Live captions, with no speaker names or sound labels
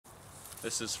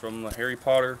This is from the Harry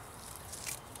Potter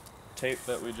tape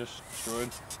that we just destroyed.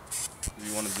 If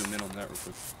you want to zoom in on that real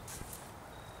quick.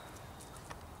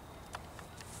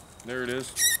 There it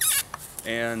is.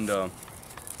 And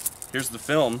here's the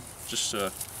film, just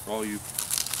for all you...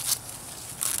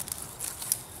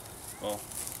 Oh,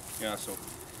 yeah, so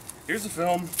here's the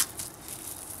film.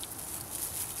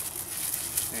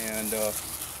 And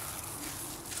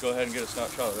go ahead and get a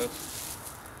snapshot of this.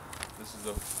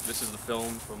 This is the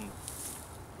film from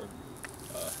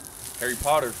the Harry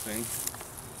Potter thing.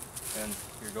 And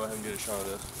here, go ahead and get a shot of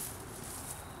this.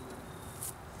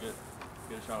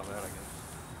 Get a shot of that, I guess.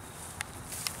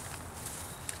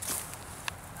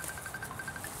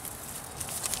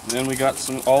 And then we got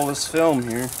all this film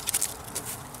here.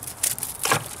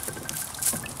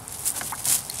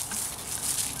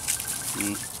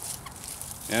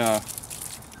 Yeah.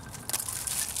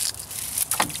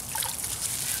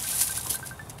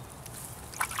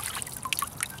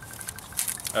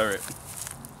 Alright.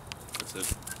 That's it.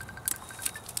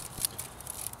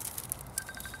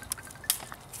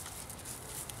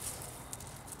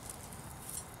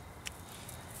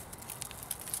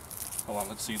 Hold on,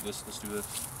 let's see this. Let's do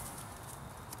this.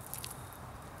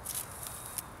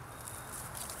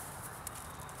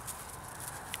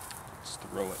 Let's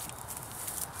throw it.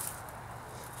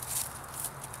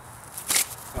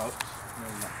 Oh, no,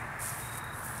 no.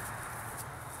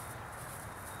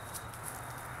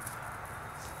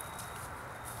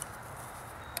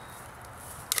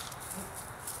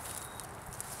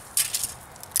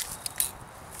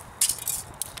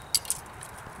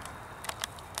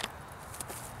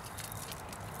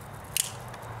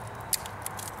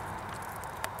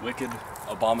 Wicked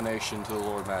abomination to the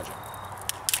Lord magic.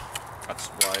 That's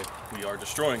why we are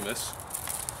destroying this.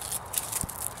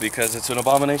 Because it's an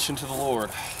abomination to the Lord.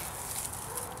 Here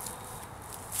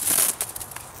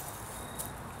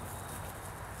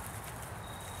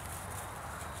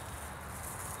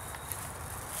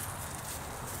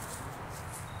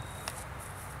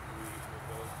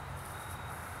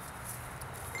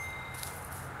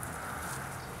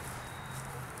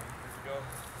we go.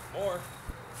 More.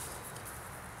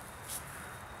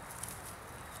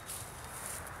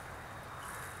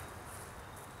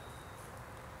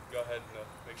 Go ahead and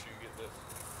make sure you get this.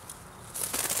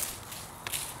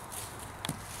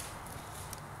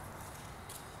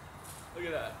 Look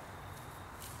at that.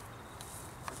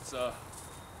 It's a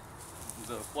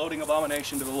floating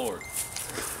abomination to the Lord.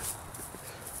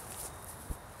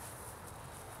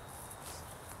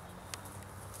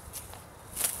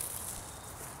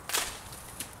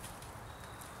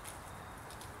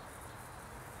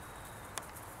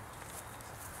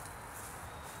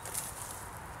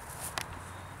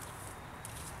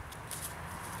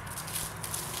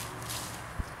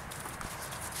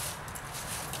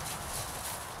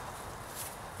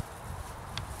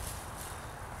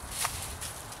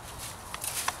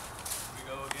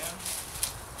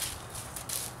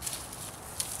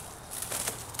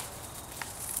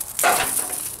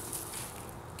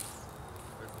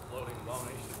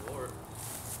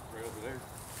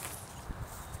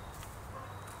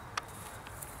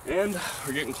 And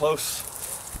we're getting close.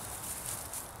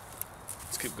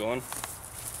 Let's keep going.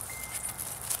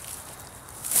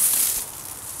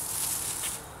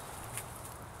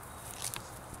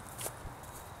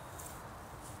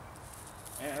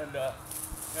 And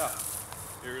yeah,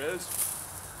 here it is.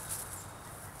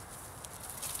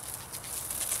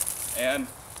 And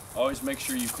always make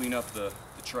sure you clean up the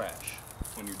trash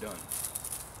when you're done.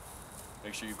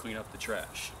 Make sure you clean up the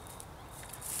trash.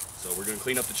 So we're going to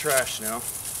clean up the trash now.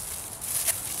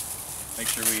 Make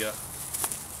sure we,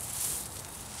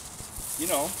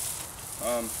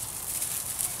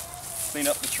 clean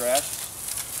up the trash.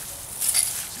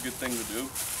 It's a good thing to do.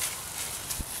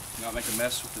 Not make a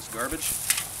mess with this garbage,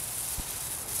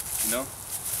 you know?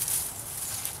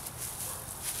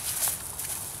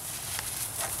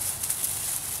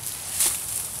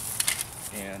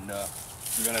 And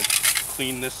we're going to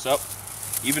clean this up,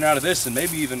 even out of this, and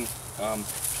maybe even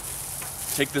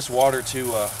take this water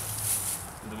to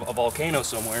a volcano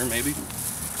somewhere, maybe,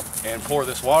 and pour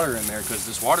this water in there, because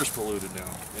this water's polluted now,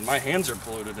 and my hands are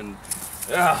polluted, and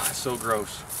it's so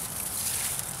gross.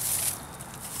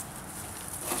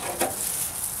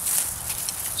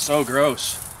 So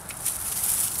gross.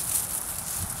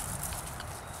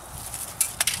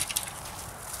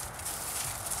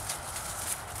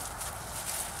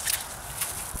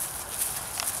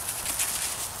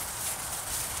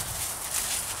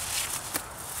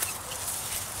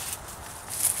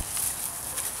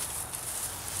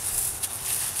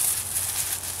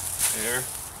 There.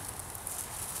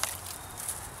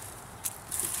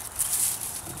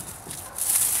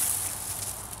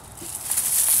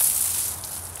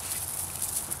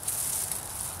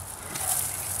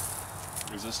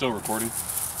 Is it still recording?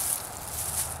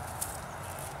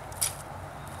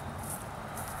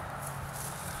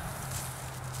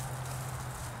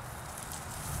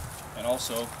 And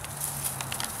also,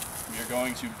 we are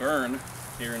going to burn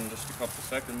here in just a couple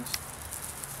seconds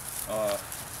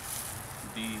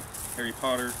the Harry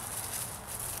Potter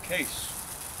case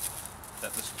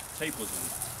that this tape was in.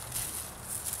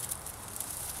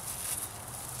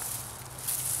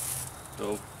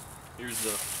 So here's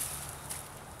the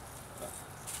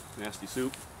nasty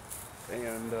soup,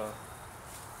 and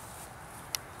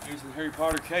here's the Harry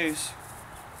Potter case,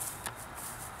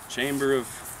 Chamber of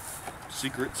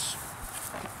Secrets,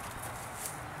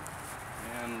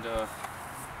 and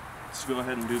let's go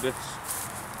ahead and do this.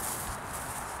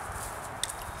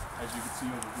 As you can see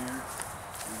over here,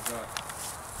 we've got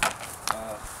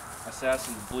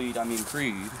Assassin's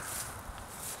Creed,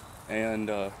 and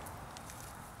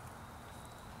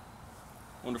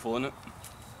wonderful, isn't it?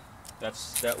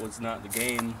 That was not the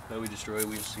game that we destroyed.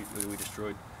 We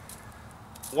destroyed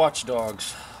Watch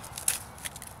Dogs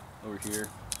over here,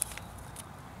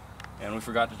 and we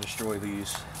forgot to destroy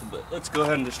these. But let's go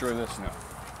ahead and destroy this now.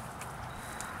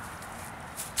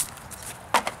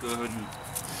 Go ahead and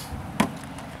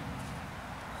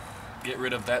get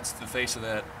rid of the face of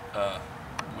that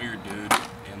weird dude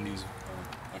and these.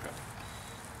 Okay,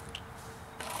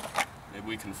 maybe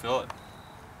we can fill it.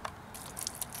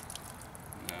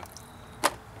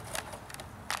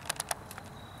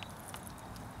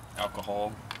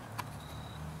 Alcohol,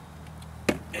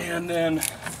 and then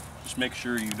just make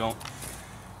sure you don't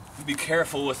be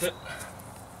careful with it.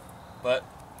 But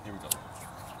here we go.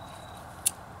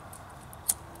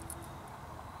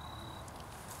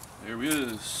 There it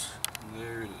is.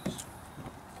 There it is.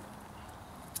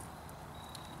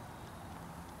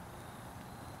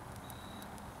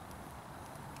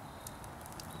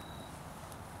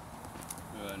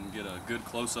 Go ahead and get a good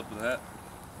close-up of that.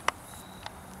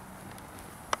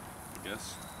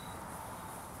 Yes.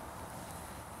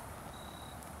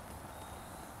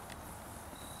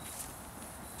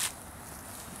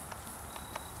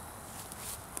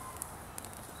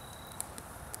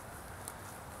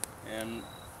 And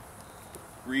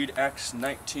read Acts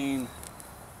 19.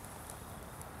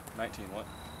 19 what?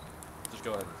 Just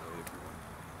go ahead and say it if you want.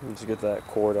 Let's get that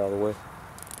cord out of the way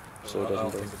so it doesn't burn. I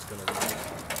don't think it's going to burn.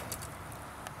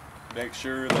 Make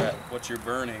sure that what you're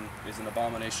burning is an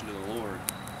abomination to the Lord.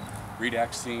 Read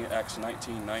Acts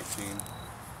 19:19.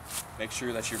 Make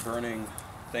sure that you're burning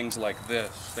things like this,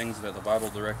 things that the Bible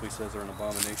directly says are an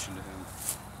abomination to Him.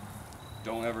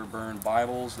 Don't ever burn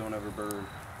Bibles, don't ever burn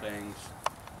things.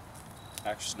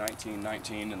 Acts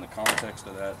 19:19, in the context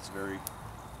of that, it's very,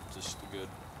 just a good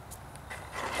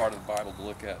part of the Bible to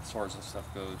look at as far as this stuff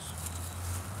goes.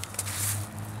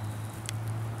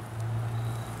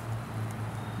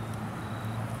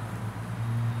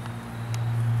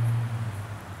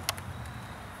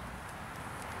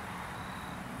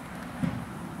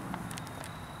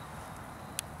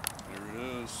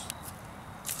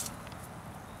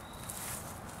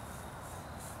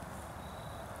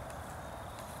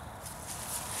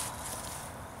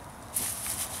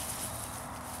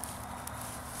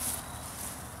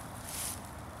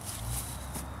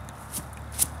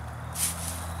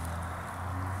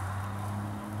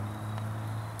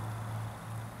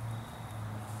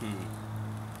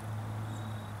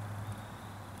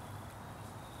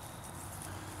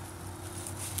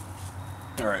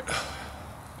 All right,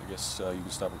 I guess you can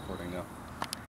stop recording now.